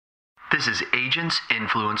This is Agents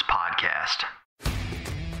Influence Podcast.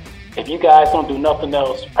 If you guys don't do nothing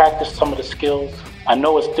else, practice some of the skills. I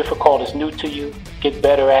know it's difficult, it's new to you. Get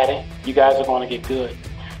better at it. You guys are going to get good.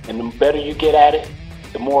 And the better you get at it,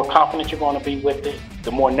 the more confident you're going to be with it,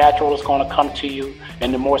 the more natural it's going to come to you,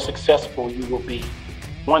 and the more successful you will be.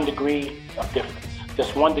 1 degree of difference.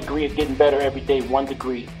 Just 1 degree of getting better every day, 1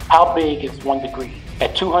 degree. How big is 1 degree?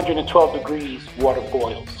 At 212 degrees, water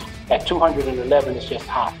boils. At 211, it's just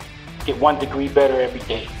hot. Get 1 degree better every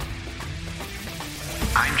day.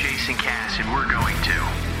 I'm Jason Cass, and we're going to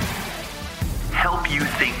help you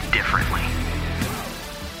think differently.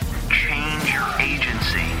 Change your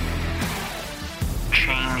agency.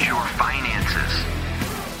 Change your finances.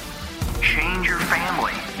 Change your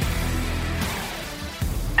family.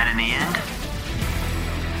 And in the end,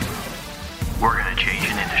 we're going to change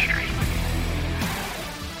an industry.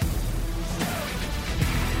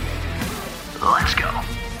 Let's go.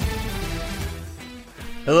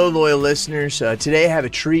 Hello, loyal listeners. Today I have a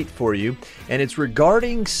treat for you, and it's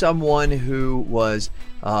regarding someone who was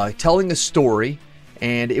telling a story,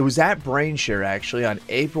 and it was at BrainShare actually on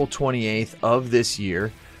April 28th of this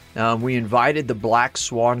year. We invited the Black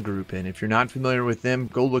Swan Group in. If you're not familiar with them,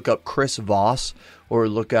 go look up Chris Voss or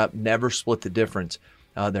look up Never Split the Difference.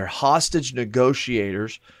 They're hostage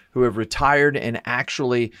negotiators who have retired and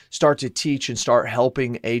actually start to teach and start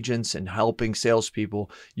helping agents and helping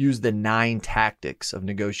salespeople use the 9 tactics of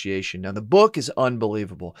negotiation. Now, the book is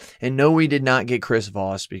unbelievable. And no, we did not get Chris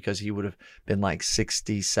Voss because he would have been like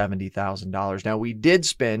 $60,000, $70,000. Now, we did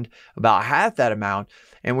spend about half that amount,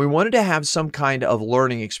 and we wanted to have some kind of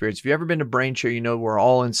learning experience. If you've ever been to BrainShare, you know we're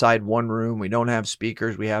all inside one room. We don't have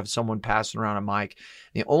speakers. We have someone passing around a mic.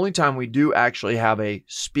 The only time we do actually have a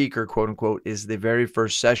speaker, quote unquote, is the very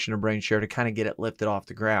first session of BrainShare to kind of get it lifted off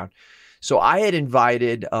the ground. So I had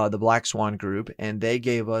invited the Black Swan Group, and they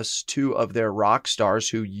gave us 2 of their rock stars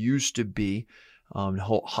who used to be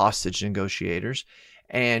hostage negotiators.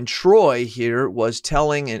 And Troy here was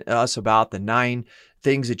telling us about the 9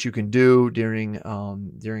 things that you can do during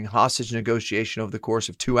hostage negotiation over the course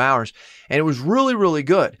of 2 hours. And it was really, really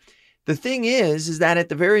good. The thing is that at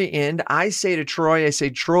the very end, I say to Troy,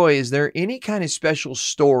 Troy, is there any kind of special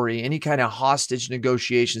story, any kind of hostage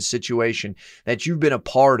negotiation situation that you've been a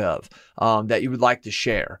part of that you would like to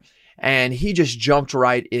share? And he just jumped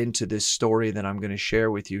right into this story that I'm going to share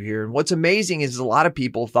with you here. And what's amazing is a lot of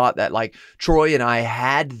people thought that like Troy and I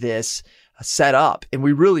had this set up, and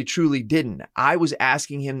we really truly didn't. I was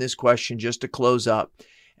asking him this question just to close up.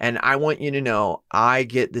 And I want you to know, I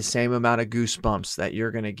get the same amount of goosebumps that you're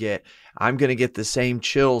going to get. I'm going to get the same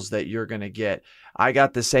chills that you're going to get. I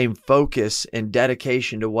got the same focus and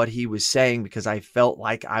dedication to what he was saying because I felt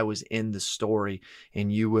like I was in the story,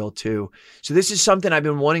 and you will too. So this is something I've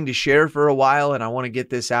been wanting to share for a while, and I want to get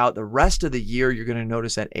this out. The rest of the year, you're going to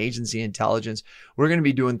notice that Agency Intelligence, we're going to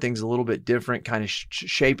be doing things a little bit different, kind of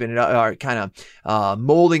shaping it up, or kind of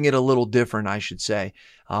molding it a little different, I should say.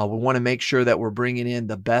 We want to make sure that we're bringing in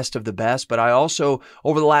the best of the best. But I also,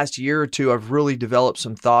 over the last year or two, I've really developed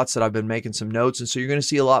some thoughts that I've been making some notes. And so you're going to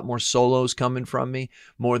see a lot more solos coming from me,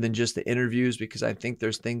 more than just the interviews, because I think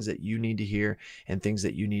there's things that you need to hear and things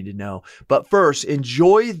that you need to know. But first,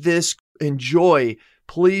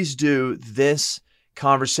 please do this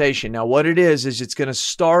conversation. Now, what it is it's going to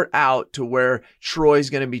start out to where Troy's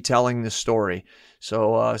going to be telling the story.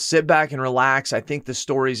 So sit back and relax. I think the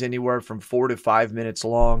story's anywhere from 4 to 5 minutes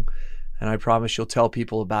long, and I promise you'll tell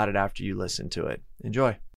people about it after you listen to it.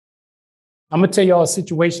 Enjoy. I'm going to tell y'all a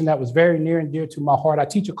situation that was very near and dear to my heart. I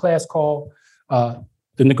teach a class called The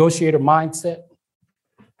Negotiator Mindset,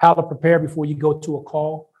 how to prepare before you go to a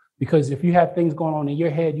call. Because if you have things going on in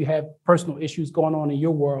your head, you have personal issues going on in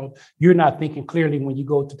your world, you're not thinking clearly when you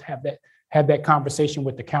go to have that conversation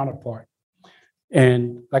with the counterpart.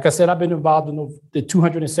 And like I said, I've been involved in the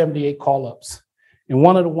 278 call-ups. And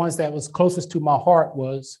one of the ones that was closest to my heart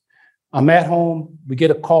was, I'm at home, we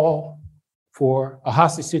get a call for a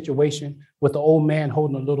hostage situation with an old man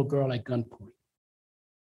holding a little girl at gunpoint.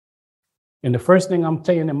 And the first thing I'm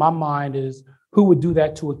saying in my mind is, who would do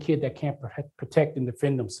that to a kid that can't protect and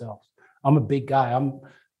defend themselves? I'm a big guy.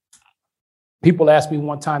 People asked me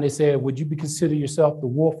one time, they said, would you consider yourself the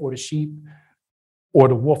wolf or the sheep, or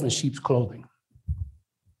the wolf in sheep's clothing?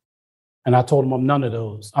 And I told him I'm none of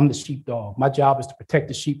those. I'm the sheepdog. My job is to protect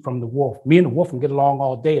the sheep from the wolf. Me and the wolf can get along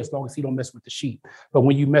all day as long as he don't mess with the sheep. But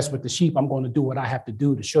when you mess with the sheep, I'm going to do what I have to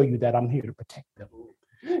do to show you that I'm here to protect them.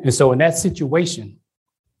 And so in that situation,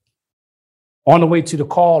 on the way to the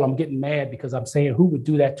call, I'm getting mad because I'm saying, who would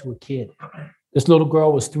do that to a kid? This little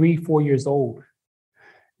girl was 3-4 years old.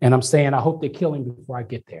 And I'm saying, I hope they kill him before I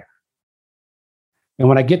get there. And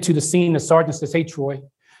when I get to the scene, the sergeant says, hey, Troy,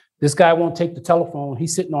 this guy won't take the telephone.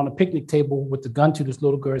 He's sitting on a picnic table with the gun to this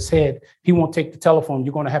little girl's head. He won't take the telephone.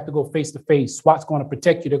 You're going to have to go face to face. SWAT's going to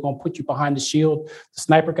protect you. They're going to put you behind the shield. The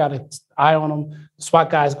sniper got an eye on him. The SWAT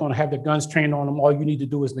guy is going to have their guns trained on them. All you need to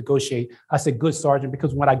do is negotiate. I said, good, Sergeant,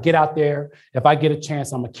 because when I get out there, if I get a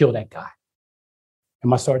chance, I'm going to kill that guy. And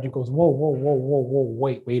my sergeant goes, whoa,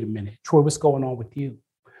 wait a minute. Troy, what's going on with you?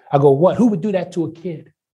 I go, what? Who would do that to a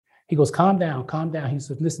kid? He goes, calm down. He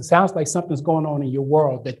says, listen, sounds like something's going on in your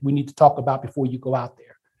world that we need to talk about before you go out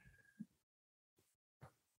there.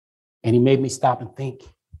 And he made me stop and think.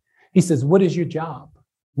 He says, what is your job?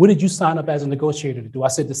 What did you sign up as a negotiator to do? I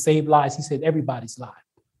said, to save lives. He said, everybody's life.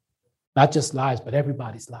 Not just lives, but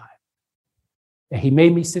everybody's life. And he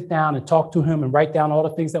made me sit down and talk to him and write down all the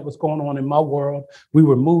things that was going on in my world. We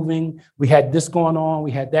were moving. We had this going on.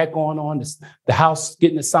 We had that going on. The house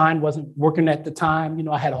getting assigned wasn't working at the time. You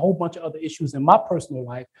know, I had a whole bunch of other issues in my personal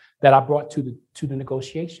life that I brought to the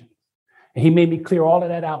negotiation. And he made me clear all of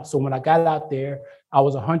that out. So when I got out there, I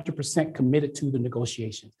was 100% committed to the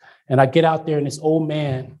negotiations. And I get out there and this old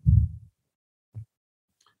man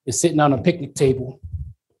is sitting on a picnic table.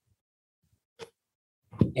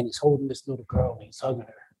 And he's holding this little girl and he's hugging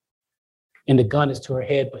her. And the gun is to her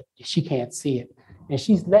head, but she can't see it. And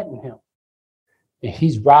she's letting him. And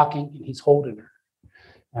he's rocking and he's holding her.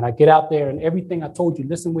 And I get out there and everything I told you,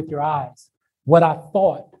 listen with your eyes. What I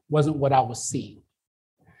thought wasn't what I was seeing.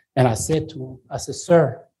 And I said to him, I said,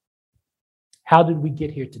 sir, how did we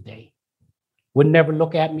get here today? Would never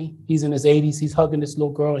look at me. He's in his 80s. He's hugging this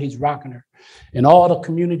little girl. He's rocking her. And all the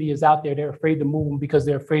community is out there. They're afraid to move him because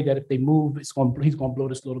they're afraid that if they move, he's going to blow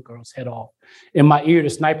this little girl's head off. In my ear, the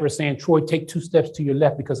sniper is saying, Troy, take 2 steps to your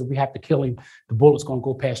left because if we have to kill him, the bullet's going to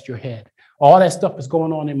go past your head. All that stuff is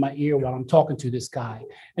going on in my ear while I'm talking to this guy.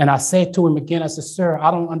 And I said to him again, I said, sir,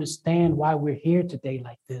 I don't understand why we're here today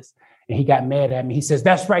like this. And he got mad at me. He says,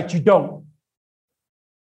 that's right, you don't.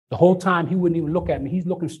 The whole time he wouldn't even look at me. He's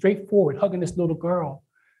looking straight forward, hugging this little girl.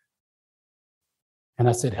 And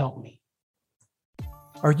I said, help me.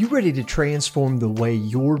 Are you ready to transform the way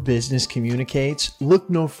your business communicates? Look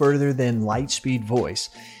no further than Lightspeed Voice,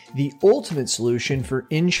 the ultimate solution for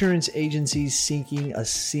insurance agencies seeking a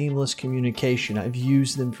seamless communication. I've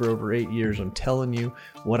used them for over 8 years. I'm telling you,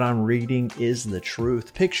 what I'm reading is the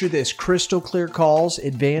truth. Picture this: crystal clear calls,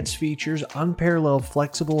 advanced features, unparalleled,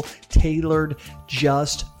 flexible, tailored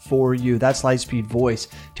just for you. That's Lightspeed Voice.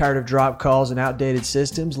 Tired of drop calls and outdated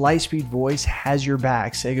systems? Lightspeed Voice has your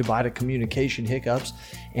back. Say goodbye to communication hiccups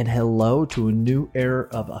and hello to a new era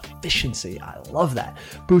of efficiency. I love that.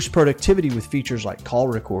 Boost productivity with features like call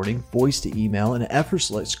recording, voice to email, and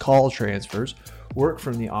effortless call transfers. Work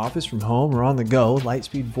from the office, from home, or on the go.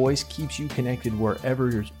 Lightspeed Voice keeps you connected wherever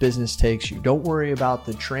your business takes you. Don't worry about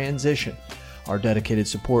the transition. Our dedicated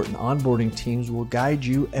support and onboarding teams will guide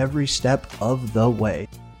you every step of the way.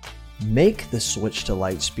 Make the switch to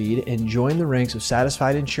Lightspeed and join the ranks of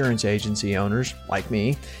satisfied insurance agency owners like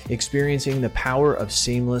me, experiencing the power of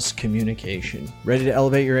seamless communication. Ready to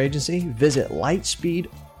elevate your agency? Visit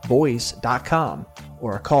lightspeedvoice.com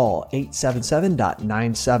or call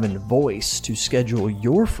 877.97-VOICE to schedule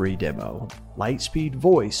your free demo. Lightspeed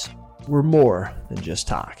Voice, we're more than just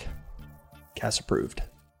talk. CAS approved.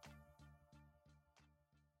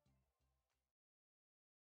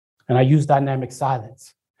 And I used dynamic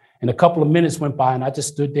silence. And a couple of minutes went by and I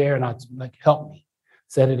just stood there and I was like, help me.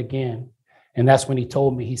 Said it again. And that's when he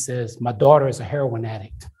told me, he says, my daughter is a heroin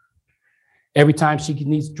addict. Every time she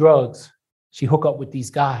needs drugs, she hook up with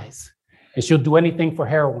these guys and she'll do anything for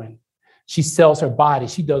heroin. She sells her body.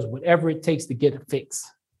 She does whatever it takes to get a fix.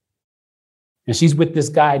 And she's with this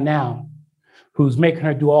guy now who's making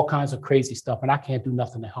her do all kinds of crazy stuff. And I can't do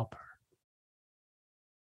nothing to help her.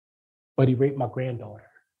 But he raped my granddaughter.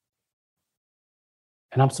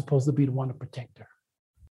 And I'm supposed to be the one to protect her.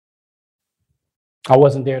 I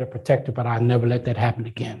wasn't there to protect her, but I never let that happen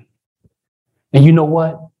again. And you know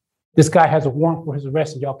what? This guy has a warrant for his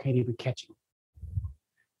arrest and y'all can't even catch him.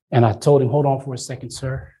 And I told him, hold on for a second,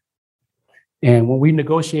 sir. And when we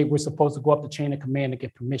negotiate, we're supposed to go up the chain of command to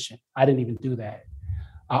get permission. I didn't even do that.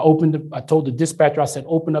 I told the dispatcher, I said,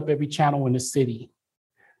 open up every channel in the city.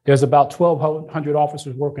 There's about 1,200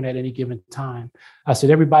 officers working at any given time. I said,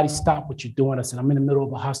 everybody stop what you're doing. I said, I'm in the middle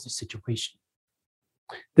of a hostage situation.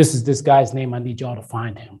 This is this guy's name. I need y'all to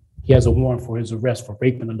find him. He has a warrant for his arrest for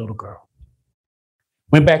raping a little girl.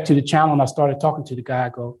 Went back to the channel and I started talking to the guy. I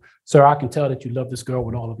go, sir, I can tell that you love this girl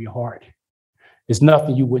with all of your heart. There's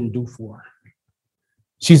nothing you wouldn't do for her.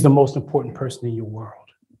 She's the most important person in your world.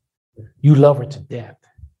 You love her to death.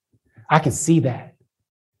 I can see that.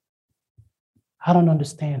 I don't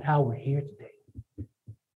understand how we're here today.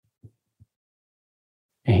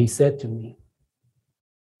 And he said to me,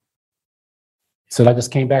 he said, I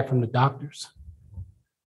just came back from the doctors.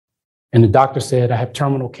 And the doctor said, I have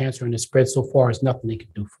terminal cancer and it's spread so far, there's nothing they can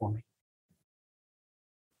do for me.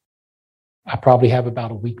 I probably have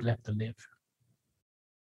about a week left to live.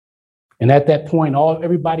 And at that point,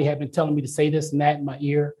 everybody had been telling me to say this and that in my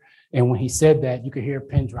ear. And when he said that, you could hear a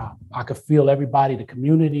pin drop. I could feel everybody, the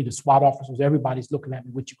community, the SWAT officers, everybody's looking at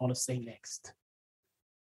me, what you gonna say next?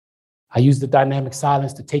 I used the dynamic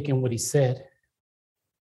silence to take in what he said.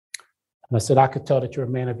 And I said, I could tell that you're a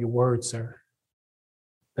man of your word, sir.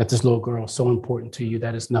 That this little girl is so important to you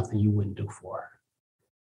that it's nothing you wouldn't do for her.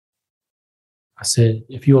 I said,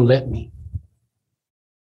 if you'll let me,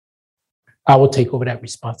 I will take over that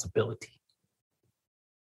responsibility.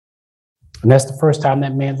 And that's the first time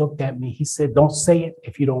that man looked at me. He said, don't say it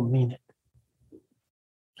if you don't mean it.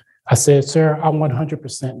 I said, sir, I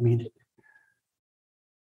 100% mean it.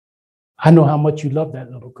 I know how much you love that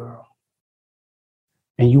little girl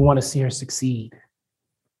and you want to see her succeed.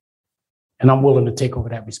 And I'm willing to take over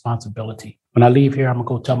that responsibility. When I leave here, I'm gonna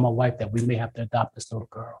go tell my wife that we may have to adopt this little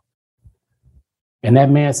girl. And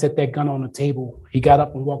that man set that gun on the table. He got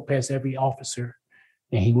up and walked past every officer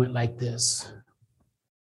and he went like this.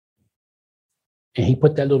 And he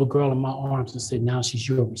put that little girl in my arms and said, now she's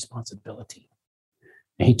your responsibility.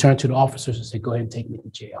 And he turned to the officers and said, go ahead and take me to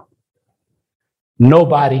jail.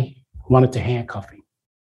 Nobody wanted to handcuff him.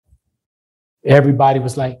 Everybody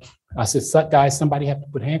was like, I said, guys, somebody have to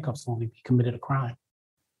put handcuffs on him. He committed a crime.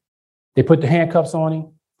 They put the handcuffs on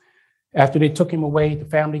him. After they took him away, the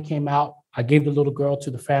family came out. I gave the little girl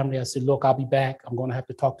to the family. I said, look, I'll be back. I'm going to have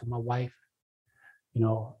to talk to my wife. You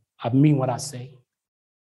know, I mean what I say.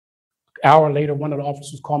 An hour later, one of the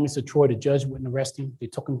officers called me and said, Troy, the judge wouldn't arrest him. They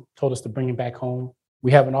told us to bring him back home.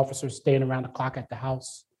 We have an officer staying around the clock at the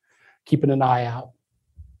house, keeping an eye out.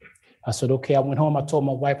 I said, okay. I went home. I told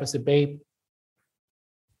my wife, I said, babe,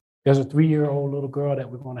 there's a 3-year-old little girl that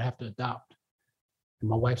we're going to have to adopt. And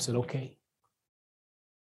my wife said, okay.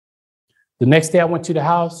 The next day I went to the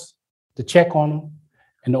house to check on him,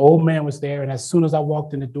 and the old man was there. And as soon as I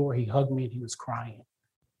walked in the door, he hugged me and he was crying.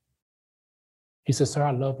 He said, sir,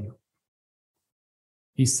 I love you.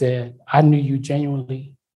 He said, I knew you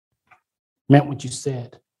genuinely meant what you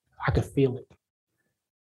said. I could feel it.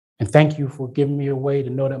 And thank you for giving me a way to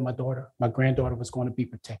know that my granddaughter was going to be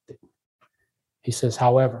protected. He says,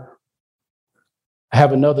 however, I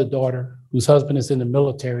have another daughter whose husband is in the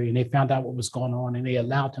military and they found out what was going on and they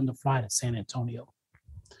allowed him to fly to San Antonio.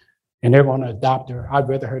 And they're going to adopt her. I'd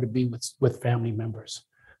rather her to be with family members.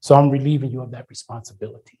 So I'm relieving you of that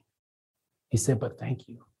responsibility. He said, but thank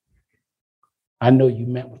you. I know you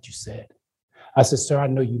meant what you said. I said, sir, I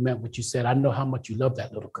know you meant what you said. I know how much you love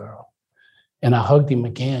that little girl. And I hugged him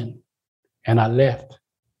again and I left.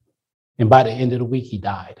 And by the end of the week, he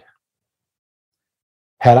died.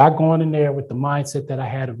 Had I gone in there with the mindset that I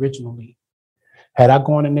had originally, had I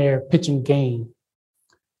gone in there pitching game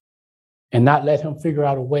and not let him figure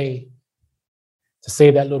out a way to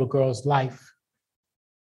save that little girl's life,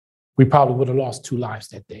 we probably would have lost 2 lives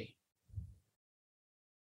that day.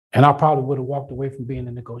 And I probably would have walked away from being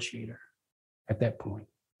a negotiator at that point.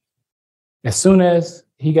 As soon as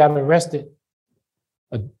he got arrested,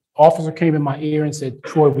 an officer came in my ear and said,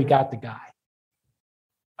 Troy, we got the guy.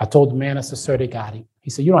 I told the man, I said, sir, they got him. He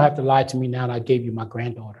said, you don't have to lie to me now, and I gave you my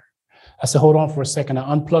granddaughter. I said, hold on for a second.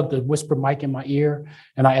 I unplugged the whisper mic in my ear,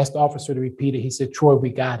 and I asked the officer to repeat it. He said, Troy, we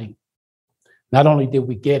got him. Not only did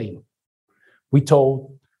we get him, we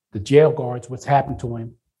told the jail guards what's happened to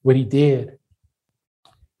him, what he did,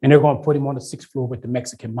 and they're going to put him on the 6th floor with the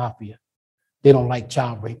Mexican mafia. They don't like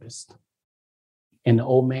child rapists. And the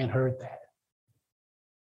old man heard that.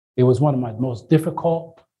 It was one of my most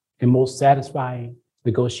difficult and most satisfying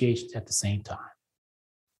negotiations at the same time.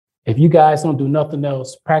 If you guys don't do nothing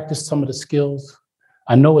else, practice some of the skills.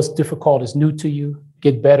 I know it's difficult, it's new to you,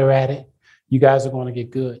 get better at it. You guys are going to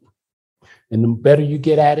get good. And the better you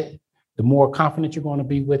get at it, the more confident you're going to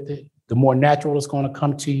be with it, the more natural it's going to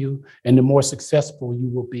come to you, and the more successful you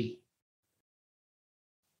will be.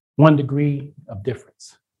 1 degree of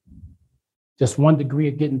difference. Just 1 degree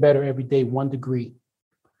of getting better every day, 1 degree.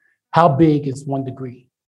 How big is 1 degree?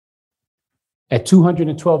 At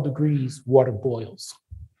 212 degrees, water boils.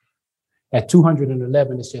 At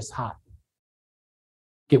 211, it's just hot.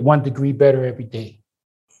 Get 1 degree better every day.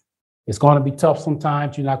 It's going to be tough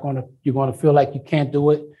sometimes. You're going to feel like you can't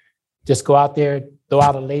do it. Just go out there, throw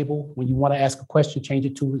out a label. When you want to ask a question, change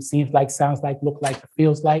it to it seems like, sounds like, look like,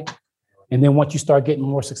 feels like. And then once you start getting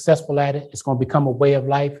more successful at it, it's going to become a way of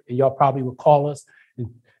life. And y'all probably will call us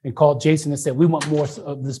and call Jason and say, we want more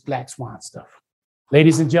of this Black Swan stuff.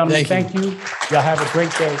 Ladies and gentlemen, Thank thank you. Y'all have a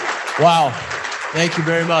great day. Wow. Thank you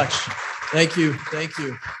very much. Thank you. Thank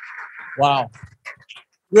you. Wow.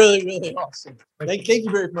 Really, really awesome. Thank you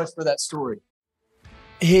very much for that story.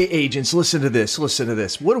 Hey, agents, listen to this. Listen to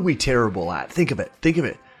this. What are we terrible at? Think of it. Think of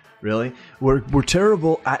it. Really? We're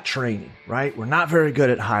terrible at training, right? We're not very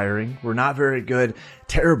good at hiring. We're not very good,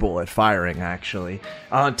 terrible at firing, actually.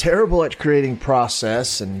 Terrible at creating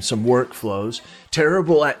process and some workflows.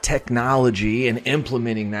 Terrible at technology and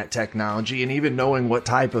implementing that technology and even knowing what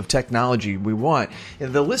type of technology we want.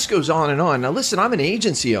 And the list goes on and on. Now, listen, I'm an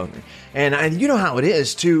agency owner, and you know how it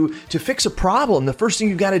is. To fix a problem, the first thing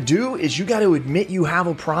you got to do is you got to admit you have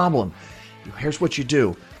a problem. Here's what you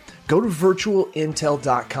do. Go to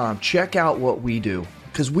virtualintel.com. Check out what we do,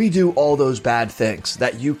 because we do all those bad things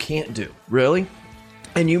that you can't do, really.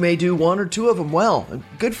 And you may do one or two of them well.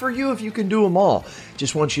 Good for you if you can do them all.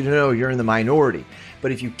 Just want you to know you're in the minority.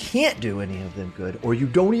 But if you can't do any of them good, or you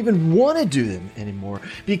don't even want to do them anymore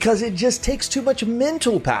because it just takes too much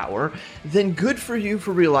mental power, then good for you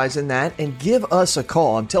for realizing that, and give us a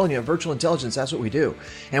call. I'm telling you, at Virtual Intelligence, that's what we do.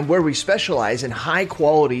 And where we specialize in high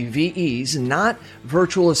quality VEs, not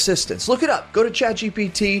virtual assistants. Look it up. Go to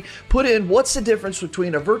ChatGPT, put in what's the difference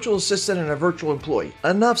between a virtual assistant and a virtual employee.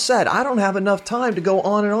 Enough said. I don't have enough time to go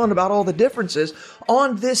on and on about all the differences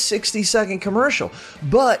on this 60-second commercial.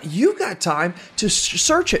 But you've got time to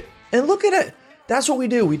search it and look at it. That's what we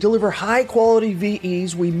do. We deliver high quality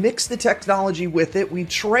VEs. We mix the technology with it. We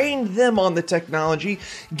train them on the technology,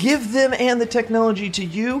 give them and the technology to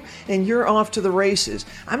you, and you're off to the races.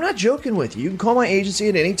 I'm not joking with you. You can call my agency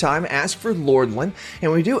at any time, ask for Lordland,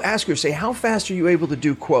 and we do ask her, say, how fast are you able to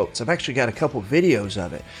do quotes? I've actually got a couple videos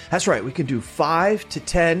of it. That's right. We can do 5 to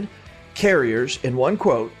 10 carriers in one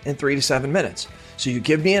quote in 3 to 7 minutes. So you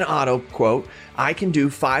give me an auto quote, I can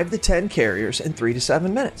do 5 to 10 carriers in 3 to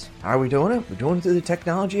 7 minutes. How are we doing it? We're doing it through the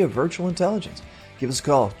technology of virtual intelligence. Give us a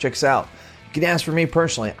call. Check us out. You can ask for me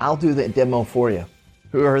personally. I'll do the demo for you.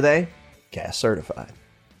 Who are they? CAS certified.